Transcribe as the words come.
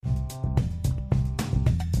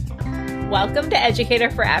Welcome to Educator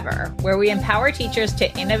Forever, where we empower teachers to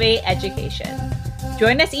innovate education.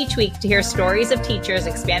 Join us each week to hear stories of teachers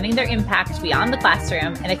expanding their impact beyond the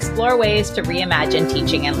classroom and explore ways to reimagine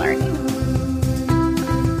teaching and learning.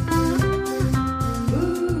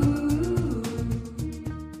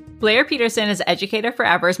 Blair Petersen is Educator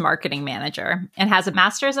Forever's marketing manager and has a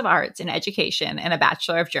Master's of Arts in Education and a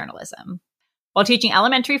Bachelor of Journalism. While teaching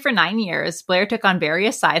elementary for 9 years, Blair took on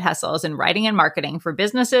various side hustles in writing and marketing for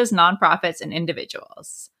businesses, nonprofits, and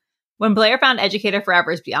individuals. When Blair found Educator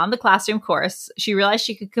Forever's Beyond the Classroom course, she realized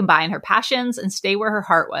she could combine her passions and stay where her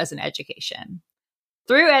heart was in education.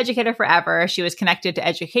 Through Educator Forever, she was connected to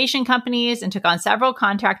education companies and took on several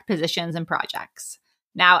contract positions and projects.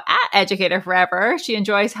 Now at Educator Forever, she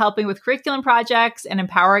enjoys helping with curriculum projects and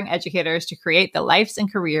empowering educators to create the lives and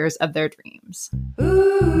careers of their dreams.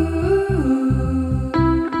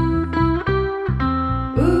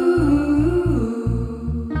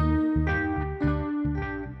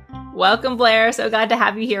 Welcome, Blair. So glad to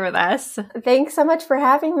have you here with us. Thanks so much for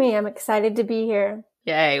having me. I'm excited to be here.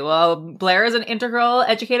 Yay. Well, Blair is an integral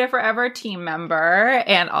Educator Forever team member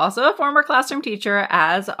and also a former classroom teacher,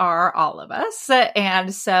 as are all of us.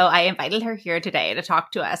 And so I invited her here today to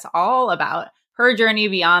talk to us all about her journey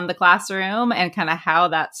beyond the classroom and kind of how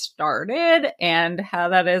that started and how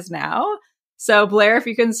that is now. So Blair, if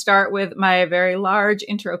you can start with my very large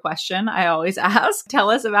intro question I always ask,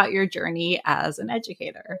 tell us about your journey as an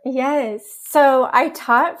educator. Yes. So I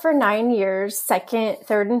taught for 9 years, second,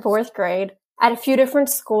 third, and fourth grade at a few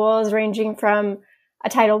different schools, ranging from a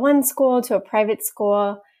Title I school to a private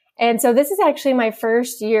school. And so this is actually my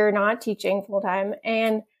first year not teaching full time.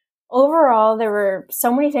 And overall, there were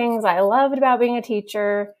so many things I loved about being a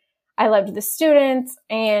teacher. I loved the students,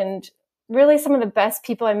 and really some of the best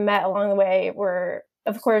people I met along the way were,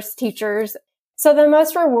 of course, teachers. So the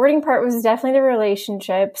most rewarding part was definitely the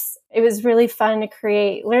relationships. It was really fun to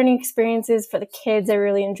create learning experiences for the kids. I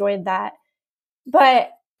really enjoyed that.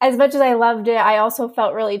 But as much as I loved it, I also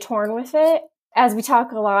felt really torn with it. As we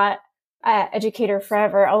talk a lot at Educator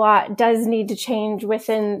Forever, a lot does need to change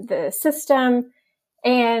within the system.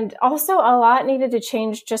 And also a lot needed to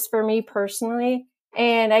change just for me personally.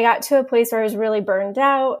 And I got to a place where I was really burned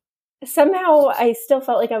out. Somehow I still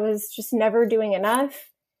felt like I was just never doing enough,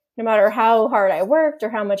 no matter how hard I worked or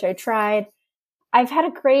how much I tried. I've had a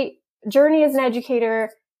great journey as an educator,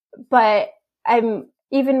 but I'm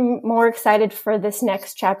even more excited for this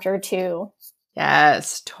next chapter too.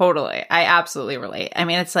 Yes, totally. I absolutely relate. I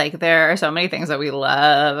mean, it's like there are so many things that we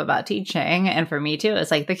love about teaching. And for me too, it's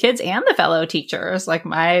like the kids and the fellow teachers, like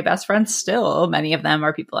my best friends still, many of them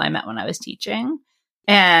are people I met when I was teaching.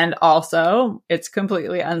 And also, it's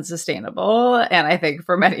completely unsustainable. And I think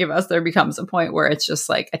for many of us, there becomes a point where it's just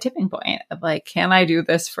like a tipping point of like, can I do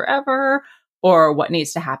this forever? Or what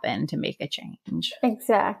needs to happen to make a change?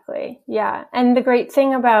 Exactly. Yeah. And the great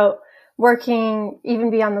thing about working even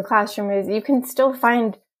beyond the classroom is you can still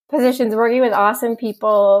find positions working with awesome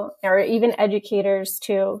people or even educators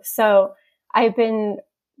too. So I've been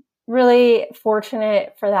really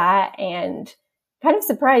fortunate for that, and kind of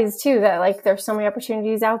surprised too that like there's so many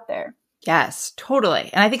opportunities out there. Yes,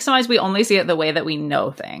 totally. And I think sometimes we only see it the way that we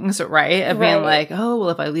know things, right? Of being like, oh,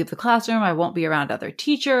 well, if I leave the classroom, I won't be around other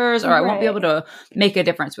teachers, or I won't be able to make a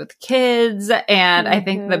difference with kids. And I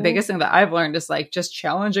think the biggest thing that I've learned is like just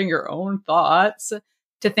challenging your own thoughts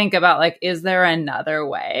to think about like, is there another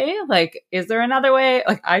way? Like, is there another way?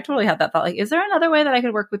 Like, I totally had that thought, like, is there another way that I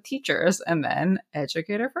could work with teachers and then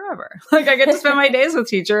Educator Forever? Like, I get to spend my days with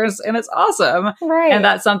teachers and it's awesome. Right. And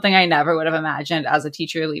that's something I never would have imagined as a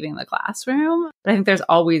teacher leaving the classroom. But I think there's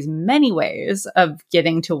always many ways of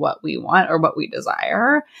getting to what we want or what we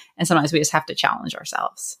desire. And sometimes we just have to challenge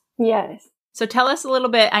ourselves. Yes. So tell us a little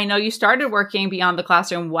bit. I know you started working beyond the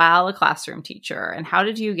classroom while a classroom teacher. And how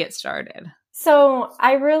did you get started? So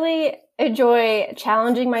I really enjoy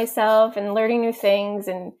challenging myself and learning new things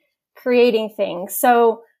and creating things.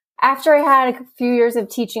 So after I had a few years of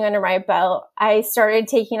teaching under my belt, I started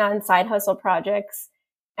taking on side hustle projects.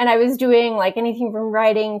 And I was doing like anything from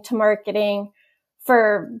writing to marketing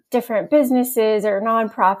for different businesses or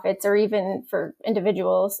nonprofits or even for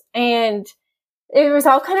individuals. And it was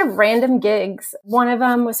all kind of random gigs. One of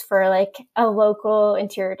them was for like a local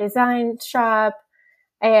interior design shop.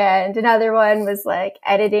 And another one was like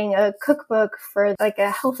editing a cookbook for like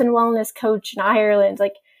a health and wellness coach in Ireland,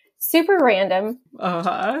 like super random.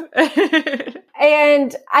 Uh-huh.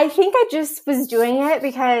 And I think I just was doing it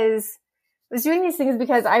because I was doing these things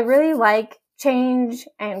because I really like change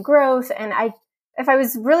and growth. And if I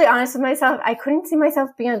was really honest with myself, I couldn't see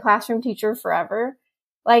myself being a classroom teacher forever.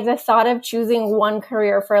 like the thought of choosing one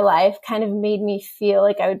career for life kind of made me feel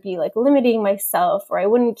like I would be like limiting myself, or I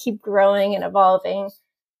wouldn't keep growing and evolving.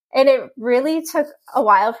 And it really took a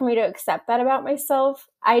while for me to accept that about myself.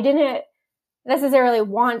 I didn't necessarily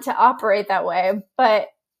want to operate that way, but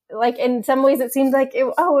like in some ways it seemed like,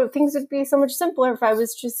 things would be so much simpler if I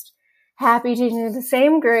was just happy teaching at the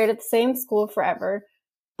same grade at the same school forever.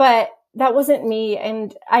 But that wasn't me,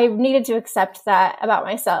 and I needed to accept that about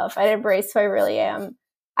myself and embrace who I really am.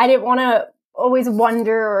 I didn't want to always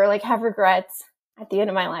wonder or like have regrets at the end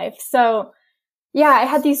of my life. So yeah, I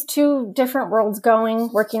had these two different worlds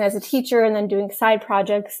going, working as a teacher and then doing side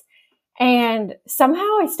projects. And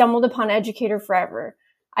somehow I stumbled upon Educator Forever.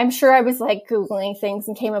 I'm sure I was like Googling things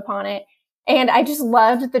and came upon it. And I just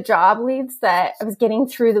loved the job leads that I was getting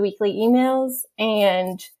through the weekly emails.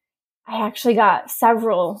 And I actually got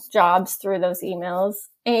several jobs through those emails.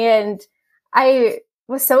 And I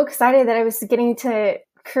was so excited that I was getting to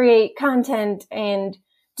create content and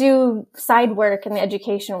do side work in the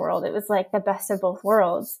education world. It was like the best of both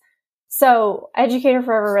worlds. So Educator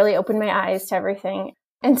Forever really opened my eyes to everything.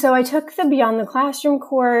 And so I took the Beyond the Classroom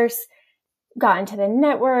course, got into the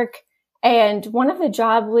network, and one of the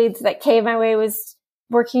job leads that came my way was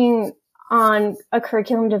working on a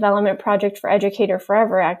curriculum development project for Educator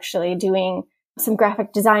Forever, actually doing some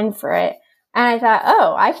graphic design for it. And I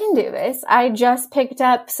thought, I can do this. I just picked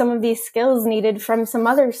up some of these skills needed from some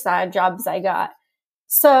other side jobs I got.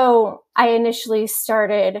 So I initially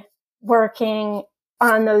started working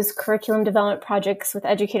on those curriculum development projects with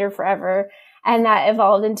Educator Forever, and that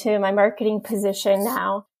evolved into my marketing position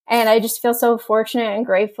now. And I just feel so fortunate and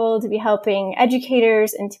grateful to be helping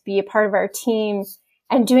educators and to be a part of our team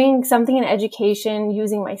and doing something in education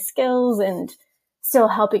using my skills and still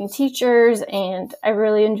helping teachers. And I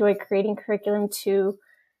really enjoy creating curriculum too.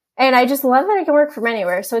 And I just love that I can work from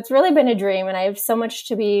anywhere. So it's really been a dream, and I have so much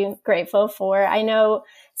to be grateful for. I know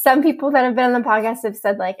some people that have been on the podcast have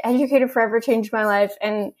said like Educator Forever changed my life.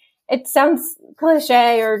 And it sounds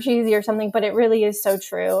cliche or cheesy or something, but it really is so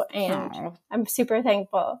true. And I'm super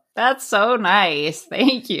thankful. That's so nice.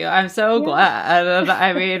 Thank you. I'm so glad. And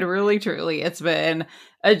I mean, really, truly, it's been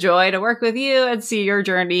a joy to work with you and see your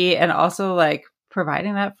journey, and also like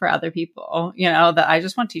providing that for other people, that I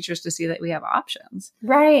just want teachers to see that we have options.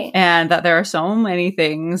 Right. And that there are so many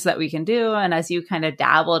things that we can do. And as you kind of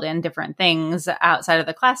dabbled in different things outside of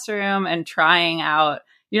the classroom and trying out,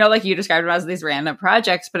 like you described them as these random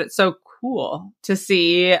projects, but it's so cool to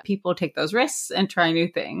see people take those risks and try new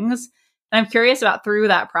things. And I'm curious about through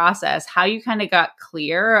that process, how you kind of got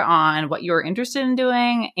clear on what you were interested in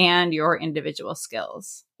doing and your individual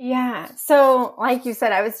skills. Yeah. So like you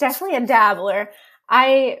said, I was definitely a dabbler.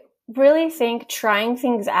 I really think trying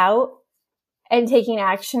things out and taking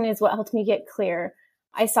action is what helped me get clear.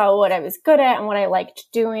 I saw what I was good at and what I liked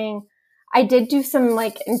doing. I did do some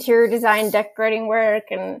like interior design, decorating work,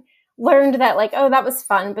 and learned that like, that was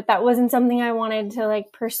fun, but that wasn't something I wanted to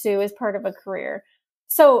like pursue as part of a career.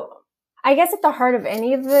 So I guess at the heart of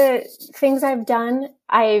any of the things I've done,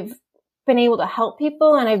 I've been able to help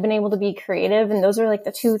people and I've been able to be creative. And those are like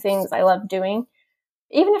the two things I love doing.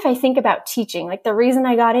 Even if I think about teaching, like the reason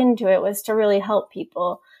I got into it was to really help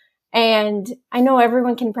people. And I know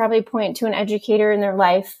everyone can probably point to an educator in their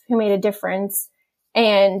life who made a difference.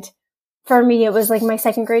 And for me, it was like my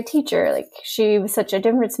second grade teacher. Like she was such a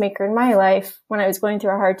difference maker in my life when I was going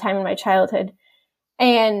through a hard time in my childhood.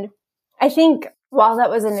 And I think while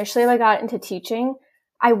that was initially I got into teaching,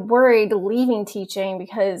 I worried leaving teaching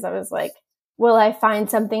because I was like, will I find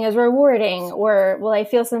something as rewarding, or will I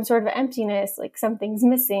feel some sort of emptiness, like something's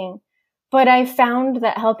missing? But I found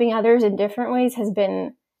that helping others in different ways has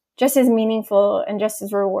been just as meaningful and just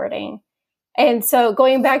as rewarding. And so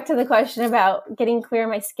going back to the question about getting clear on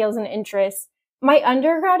my skills and interests, my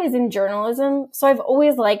undergrad is in journalism. So I've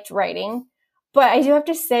always liked writing, but I do have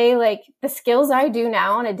to say like the skills I do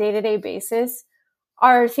now on a day-to-day basis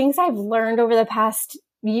are things I've learned over the past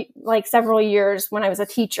like several years when I was a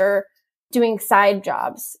teacher doing side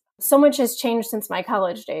jobs. So much has changed since my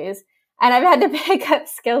college days, and I've had to pick up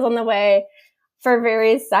skills on the way for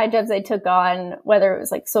various side jobs I took on, whether it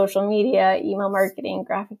was like social media, email marketing,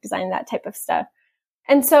 graphic design, that type of stuff.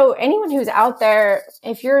 And so anyone who's out there,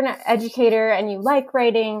 if you're an educator and you like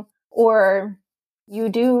writing or you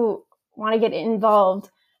do want to get involved,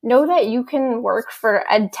 know that you can work for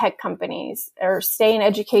ed tech companies or stay in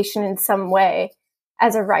education in some way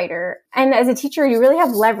as a writer. And as a teacher, you really have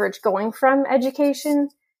leverage going from education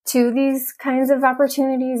to these kinds of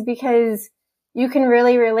opportunities because you can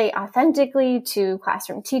really relate authentically to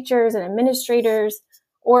classroom teachers and administrators,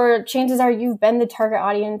 or chances are you've been the target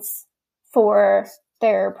audience for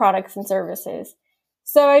their products and services.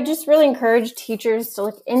 So I just really encourage teachers to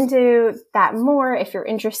look into that more if you're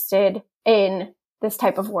interested in this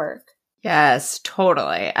type of work. Yes,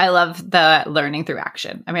 totally. I love the learning through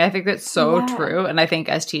action. I mean, I think that's so true. And I think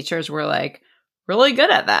as teachers, we're like really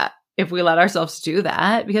good at that if we let ourselves do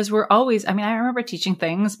that, because we're always, I mean, I remember teaching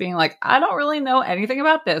things being like, I don't really know anything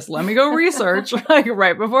about this. Let me go research like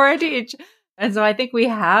right before I teach. And so I think we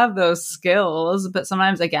have those skills, but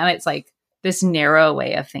sometimes again, it's like this narrow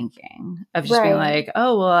way of thinking of just being like,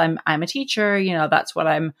 oh, well, I'm a teacher, you know, that's what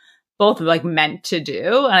I'm both like meant to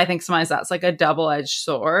do. And I think sometimes that's like a double-edged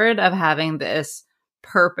sword of having this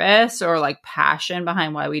purpose or like passion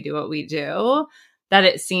behind why we do what we do, that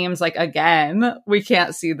it seems like, again, we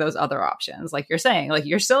can't see those other options. Like you're saying, like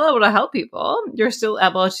you're still able to help people. You're still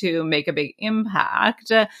able to make a big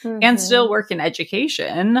impact and still work in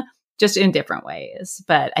education, just in different ways.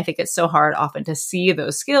 But I think it's so hard often to see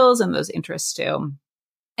those skills and those interests too.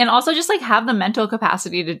 And also just like have the mental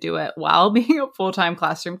capacity to do it while being a full-time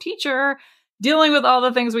classroom teacher, dealing with all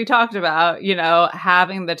the things we talked about, you know,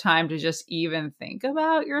 having the time to just even think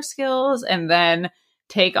about your skills and then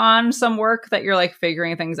take on some work that you're like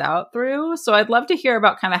figuring things out through. So I'd love to hear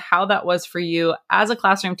about kind of how that was for you as a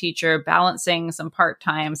classroom teacher, balancing some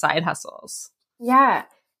part-time side hustles. Yeah.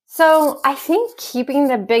 So I think keeping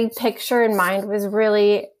the big picture in mind was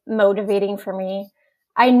really motivating for me.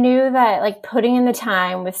 I knew that like putting in the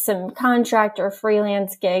time with some contract or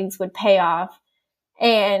freelance gigs would pay off.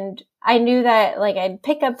 And I knew that like I'd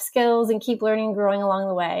pick up skills and keep learning and growing along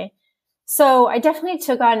the way. So I definitely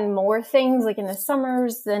took on more things like in the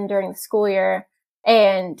summers than during the school year.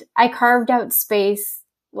 And I carved out space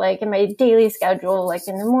like in my daily schedule, like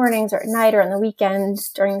in the mornings or at night or on the weekends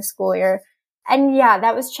during the school year. And yeah,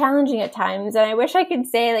 that was challenging at times. And I wish I could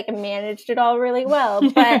say like I managed it all really well,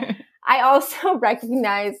 but I also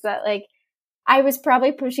recognize that like I was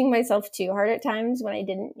probably pushing myself too hard at times when I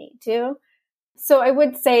didn't need to. So I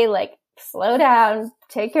would say like slow down,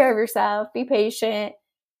 take care of yourself, be patient,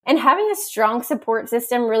 and having a strong support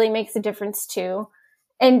system really makes a difference too.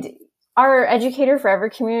 And our Educator Forever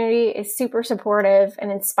community is super supportive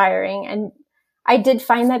and inspiring. And I did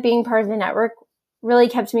find that being part of the network really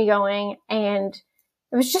kept me going. And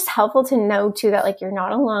it was just helpful to know too that like you're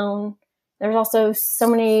not alone. There's also so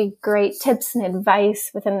many great tips and advice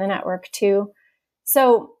within the network too.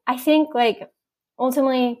 So I think like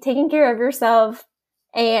ultimately taking care of yourself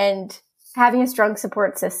and having a strong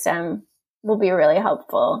support system will be really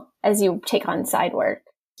helpful as you take on side work.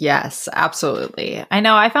 Yes, absolutely. I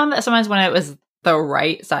know I found that sometimes when it was the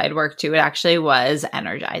right side work too, it actually was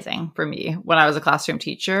energizing for me when I was a classroom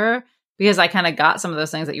teacher, because I kind of got some of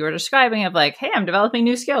those things that you were describing of like, hey, I'm developing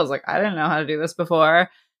new skills. Like I didn't know how to do this before.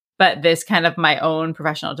 But this kind of my own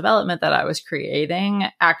professional development that I was creating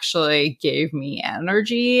actually gave me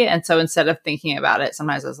energy. And so instead of thinking about it,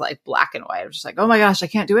 sometimes it was like black and white. I was just like, oh my gosh, I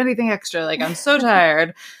can't do anything extra. Like I'm so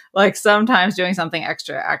tired. Like sometimes doing something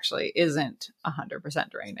extra actually isn't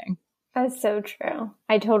 100% draining. That's so true.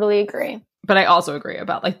 I totally agree. But I also agree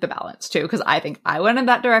about like the balance too, because I think I went in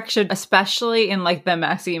that direction, especially in like the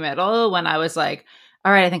messy middle when I was like,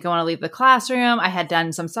 all right, I think I want to leave the classroom. I had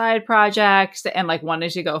done some side projects and like wanted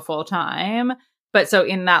to go full time. But so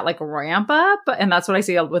in that like ramp up, and that's what I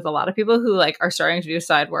see with a lot of people who like are starting to do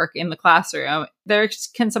side work in the classroom, there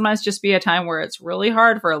can sometimes just be a time where it's really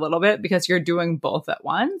hard for a little bit because you're doing both at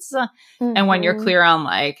once. And when you're clear on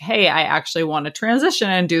like, hey, I actually want to transition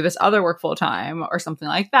and do this other work full time or something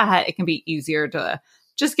like that, it can be easier to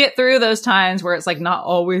just get through those times where it's like not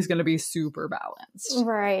always going to be super balanced.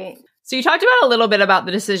 Right. So you talked about a little bit about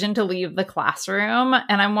the decision to leave the classroom,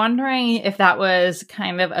 and I'm wondering if that was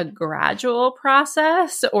kind of a gradual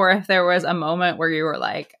process or if there was a moment where you were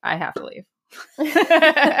like, I have to leave.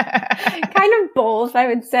 Kind of both, I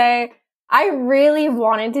would say. I really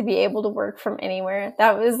wanted to be able to work from anywhere.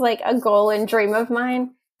 That was like a goal and dream of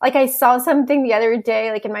mine. Like I saw something the other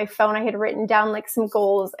day, like in my phone, I had written down like some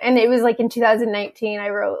goals, and it was like in 2019, I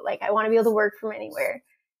wrote like, I want to be able to work from anywhere.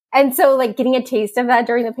 And so like getting a taste of that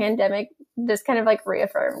during the pandemic just kind of like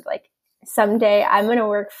reaffirmed like someday I'm going to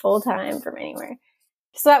work full time from anywhere.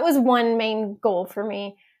 So that was one main goal for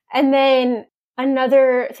me. And then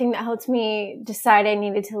another thing that helped me decide I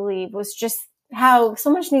needed to leave was just how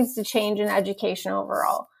so much needs to change in education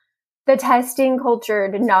overall. The testing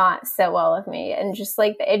culture did not sit well with me, and just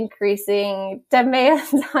like the increasing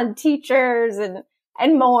demands on teachers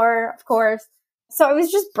and more, of course. So I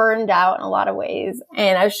was just burned out in a lot of ways.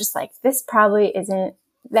 And I was just like, this probably isn't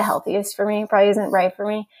the healthiest for me, probably isn't right for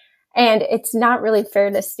me. And it's not really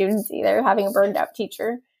fair to students either, having a burned out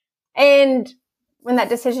teacher. And when that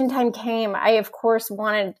decision time came, I, of course,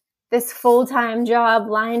 wanted this full-time job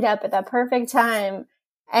lined up at that perfect time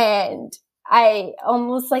And I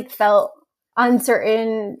almost like felt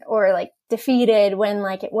uncertain or like defeated when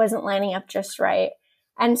like it wasn't lining up just right.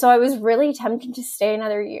 And so I was really tempted to stay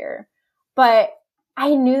another year, but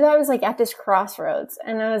I knew that I was like at this crossroads,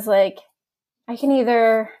 and I was like, I can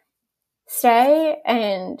either stay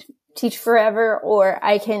and teach forever, or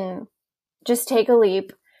I can just take a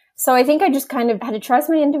leap. So I think I just kind of had to trust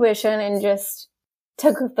my intuition and just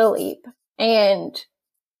took the leap. And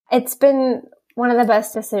it's been one of the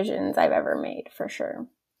best decisions I've ever made, for sure.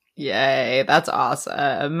 Yay, that's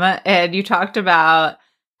awesome. And you talked about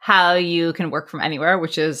how you can work from anywhere,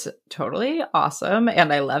 which is totally awesome.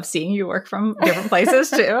 And I love seeing you work from different places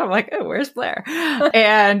too. I'm like, oh, where's Blair?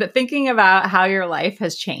 And thinking about how your life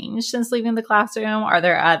has changed since leaving the classroom, are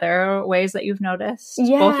there other ways that you've noticed?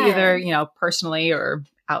 Yeah. Both either, personally or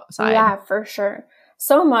outside? Yeah, for sure.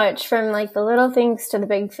 So much, from like the little things to the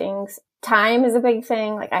big things. Time is a big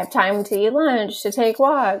thing. Like I have time to eat lunch, to take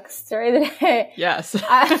walks during the day. Yes. So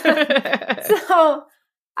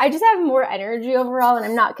I just have more energy overall, and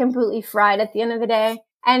I'm not completely fried at the end of the day.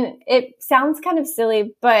 And it sounds kind of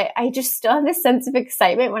silly, but I just still have this sense of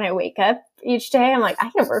excitement when I wake up each day. I'm like, I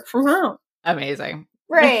can work from home. Amazing.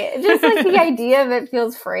 Right. Just like the idea of it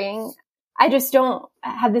feels freeing. I just don't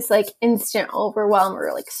have this like instant overwhelm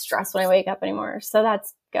or like stress when I wake up anymore. So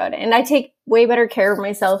that's good. And I take way better care of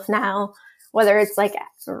myself now, whether it's like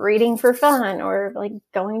reading for fun or like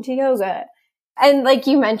going to yoga. And like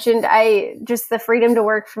you mentioned, just the freedom to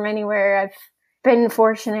work from anywhere. I've been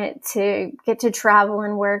fortunate to get to travel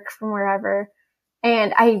and work from wherever.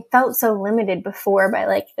 And I felt so limited before by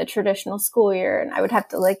like the traditional school year. And I would have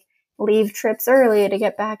to like leave trips early to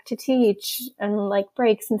get back to teach and like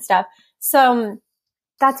breaks and stuff. So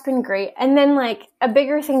that's been great. And then like a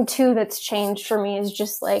bigger thing too that's changed for me is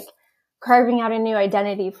just like carving out a new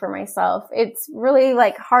identity for myself. It's really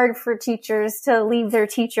like hard for teachers to leave their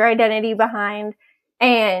teacher identity behind.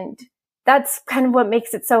 And that's kind of what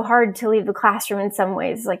makes it so hard to leave the classroom in some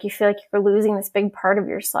ways. Like you feel like you're losing this big part of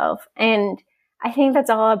yourself. And I think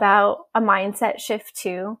that's all about a mindset shift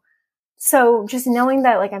too. So just knowing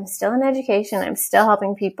that like I'm still in education, I'm still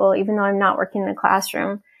helping people, even though I'm not working in the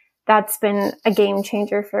classroom, that's been a game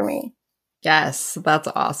changer for me. Yes, that's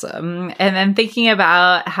awesome. And then thinking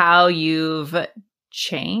about how you've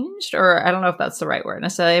changed, or I don't know if that's the right word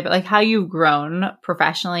necessarily, but like how you've grown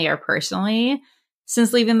professionally or personally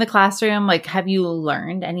since leaving the classroom. Like, have you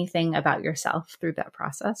learned anything about yourself through that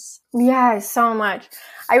process? Yeah, so much.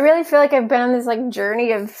 I really feel like I've been on this like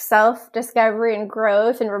journey of self-discovery and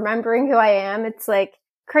growth and remembering who I am. It's like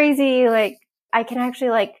crazy. Like I can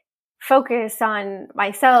actually like focus on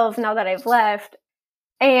myself now that I've left.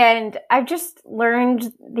 And I've just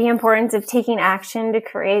learned the importance of taking action to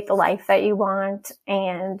create the life that you want.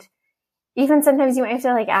 And even sometimes you might have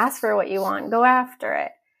to like ask for what you want, go after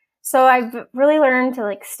it. So I've really learned to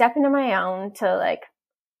like step into my own, to like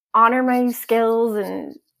honor my skills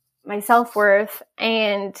and my self-worth.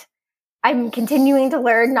 And I'm continuing to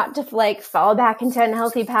learn not to like fall back into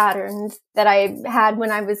unhealthy patterns that I had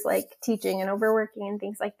when I was like teaching and overworking and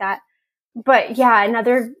things like that. But yeah,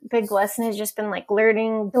 another big lesson has just been like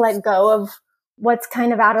learning to let go of what's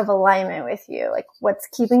kind of out of alignment with you, like what's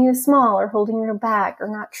keeping you small or holding you back or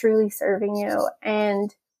not truly serving you.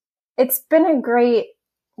 And it's been a great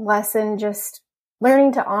lesson just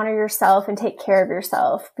learning to honor yourself and take care of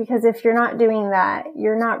yourself, because if you're not doing that,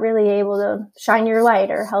 you're not really able to shine your light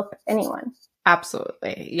or help anyone.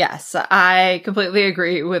 Absolutely. Yes. I completely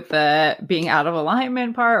agree with the being out of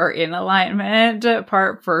alignment part or in alignment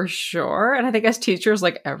part for sure. And I think as teachers,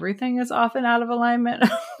 like everything is often out of alignment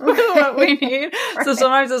with what we need. Right. So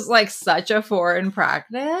sometimes it's like such a foreign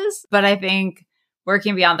practice, but I think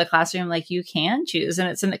working beyond the classroom, like you can choose, and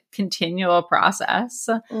it's a continual process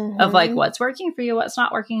of like what's working for you, what's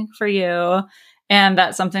not working for you. And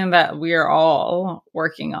that's something that we are all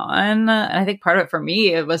working on. And I think part of it for me,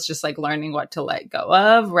 it was just like learning what to let go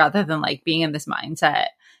of rather than like being in this mindset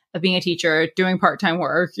of being a teacher, doing part-time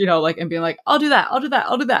work, like, and being like, I'll do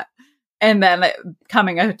that. And then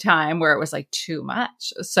coming a time where it was like too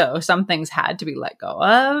much. So some things had to be let go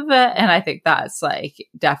of. And I think that's like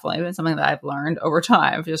definitely been something that I've learned over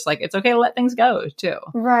time. Just like, it's okay to let things go too.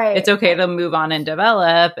 Right. It's okay to move on and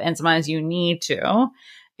develop. And sometimes you need to,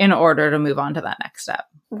 in order to move on to that next step.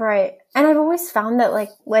 Right. And I've always found that like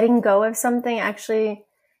letting go of something actually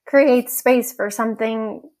creates space for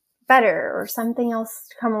something better or something else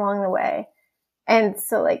to come along the way. And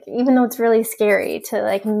so like, even though it's really scary to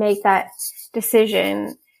like make that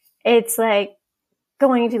decision, it's like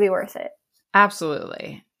going to be worth it.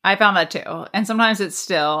 Absolutely. I found that too. And sometimes it's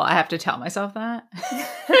still, I have to tell myself that.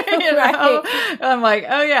 Right. I'm like,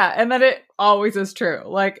 oh yeah. And then it always is true.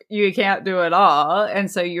 Like you can't do it all. And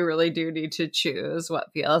so you really do need to choose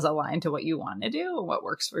what feels aligned to what you want to do and what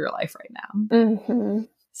works for your life right now. Mm-hmm.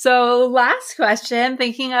 So last question,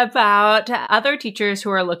 thinking about other teachers who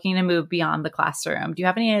are looking to move beyond the classroom. Do you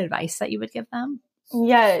have any advice that you would give them?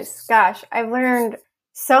 Yes. Gosh, I've learned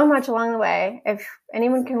so much along the way. If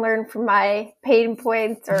anyone can learn from my pain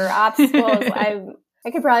points or obstacles,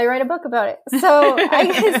 I could probably write a book about it. So I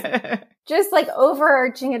guess just like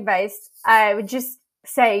overarching advice, I would just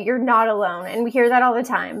say you're not alone. And we hear that all the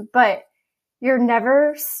time, but you're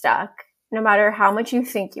never stuck no matter how much you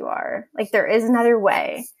think you are. Like there is another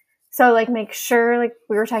way. So like make sure, like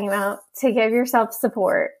we were talking about, to give yourself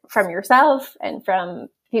support from yourself and from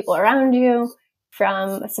people around you,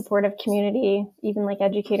 from a supportive community, even like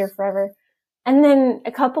Educator Forever. And then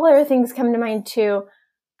a couple other things come to mind too.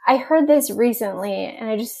 I heard this recently and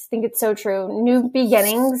I just think it's so true. New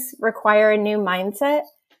beginnings require a new mindset.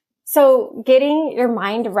 So getting your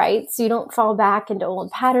mind right so you don't fall back into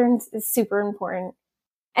old patterns is super important.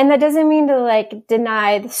 And that doesn't mean to like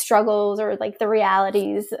deny the struggles or like the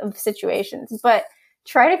realities of situations, but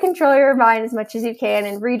try to control your mind as much as you can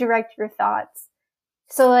and redirect your thoughts.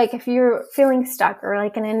 So like if you're feeling stuck or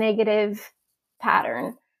like in a negative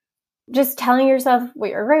pattern, just telling yourself what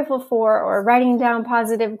you're grateful for or writing down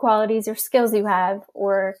positive qualities or skills you have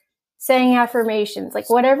or saying affirmations, like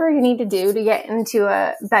whatever you need to do to get into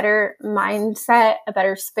a better mindset, a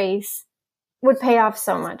better space would pay off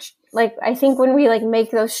so much. Like I think when we like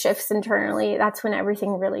make those shifts internally, that's when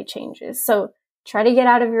everything really changes. So try to get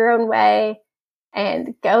out of your own way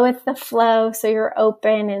and go with the flow so you're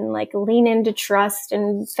open and like lean into trust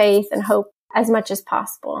and faith and hope as much as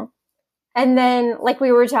possible. And then like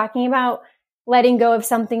we were talking about letting go of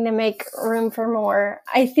something to make room for more.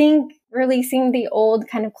 I think releasing the old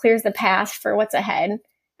kind of clears the path for what's ahead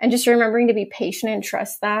and just remembering to be patient and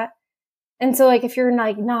trust that. And so like if you're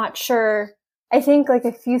like not sure, I think like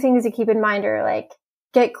a few things to keep in mind are like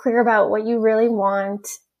get clear about what you really want.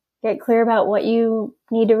 Get clear about what you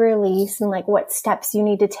need to release and like what steps you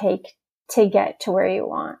need to take to get to where you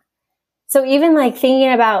want. So even like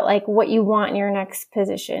thinking about like what you want in your next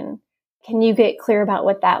position, can you get clear about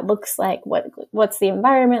what that looks like? What's the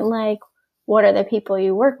environment like? What are the people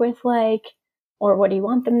you work with like? Or what do you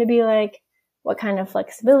want them to be like? What kind of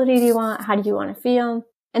flexibility do you want? How do you want to feel?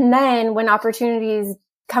 And then when opportunities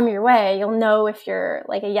come your way, you'll know if you're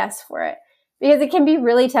like a yes for it. Because it can be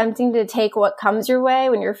really tempting to take what comes your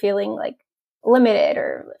way when you're feeling like limited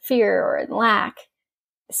or fear or in lack.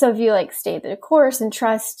 So if you like stay the course and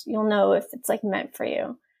trust, you'll know if it's like meant for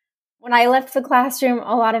you. When I left the classroom,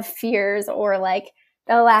 a lot of fears or like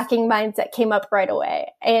the lacking mindset came up right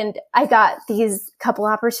away. And I got these couple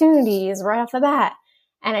opportunities right off the bat.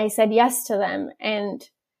 And I said yes to them. And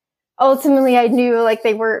ultimately I knew like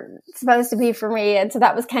they were supposed to be for me. And so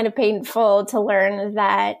that was kind of painful to learn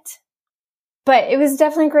that. But it was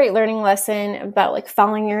definitely a great learning lesson about like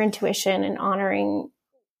following your intuition and honoring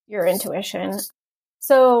your intuition.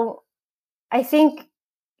 So I think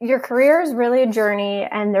your career is really a journey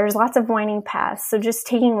and there's lots of winding paths. So just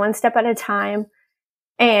taking one step at a time,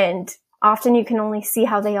 and often you can only see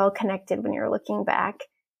how they all connected when you're looking back.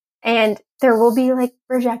 And there will be like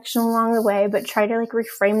rejection along the way, but try to like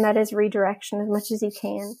reframe that as redirection as much as you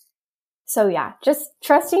can. So yeah, just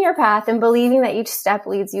trusting your path and believing that each step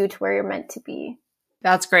leads you to where you're meant to be.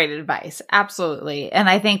 That's great advice. Absolutely. And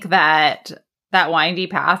I think that that windy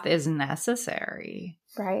path is necessary.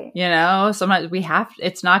 Right. You know, sometimes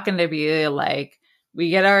it's not going to be like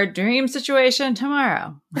we get our dream situation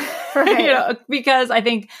tomorrow. Right. You know, because I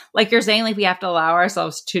think like you're saying, like we have to allow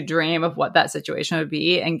ourselves to dream of what that situation would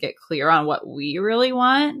be and get clear on what we really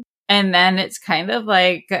want. And then it's kind of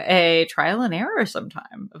like a trial and error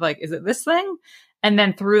sometime of like, is it this thing? And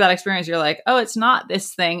then through that experience, you're like, oh, it's not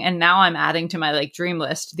this thing. And now I'm adding to my like dream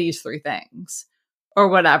list these 3 things or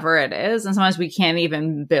whatever it is. And sometimes we can't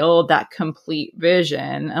even build that complete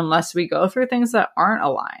vision unless we go through things that aren't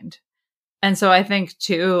aligned. And so I think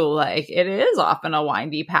too, like it is often a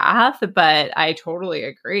windy path, but I totally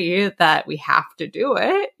agree that we have to do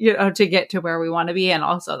it, you know, to get to where we want to be. And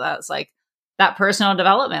also that's like that personal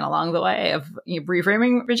development along the way of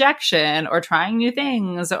reframing rejection or trying new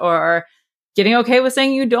things or getting okay with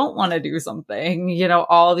saying you don't want to do something, you know,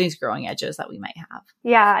 all these growing edges that we might have.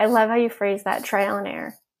 Yeah, I love how you phrase that, trial and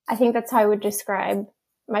error. I think that's how I would describe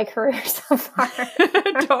my career so far.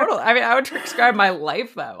 Totally. I mean, I would describe my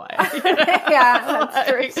life that way. Yeah, that's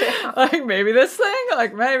true too. Like maybe this thing,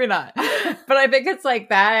 like maybe not. But I think it's like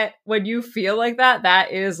that when you feel like that,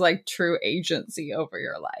 that is like true agency over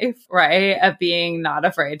your life, right? Of being not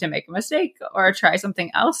afraid to make a mistake or try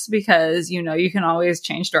something else because you know you can always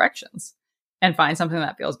change directions and find something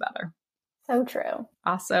that feels better. So true.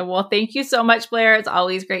 Awesome. Well, thank you so much, Blair. It's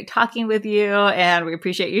always great talking with you, and we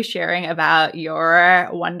appreciate you sharing about your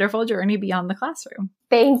wonderful journey beyond the classroom.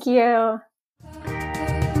 Thank you.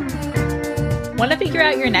 Want to figure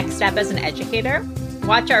out your next step as an educator?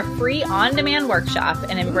 Watch our free on-demand workshop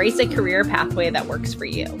and embrace a career pathway that works for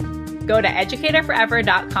you. Go to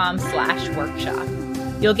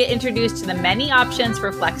educatorforever.com/workshop. You'll get introduced to the many options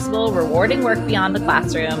for flexible, rewarding work beyond the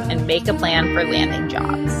classroom and make a plan for landing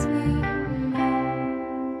jobs.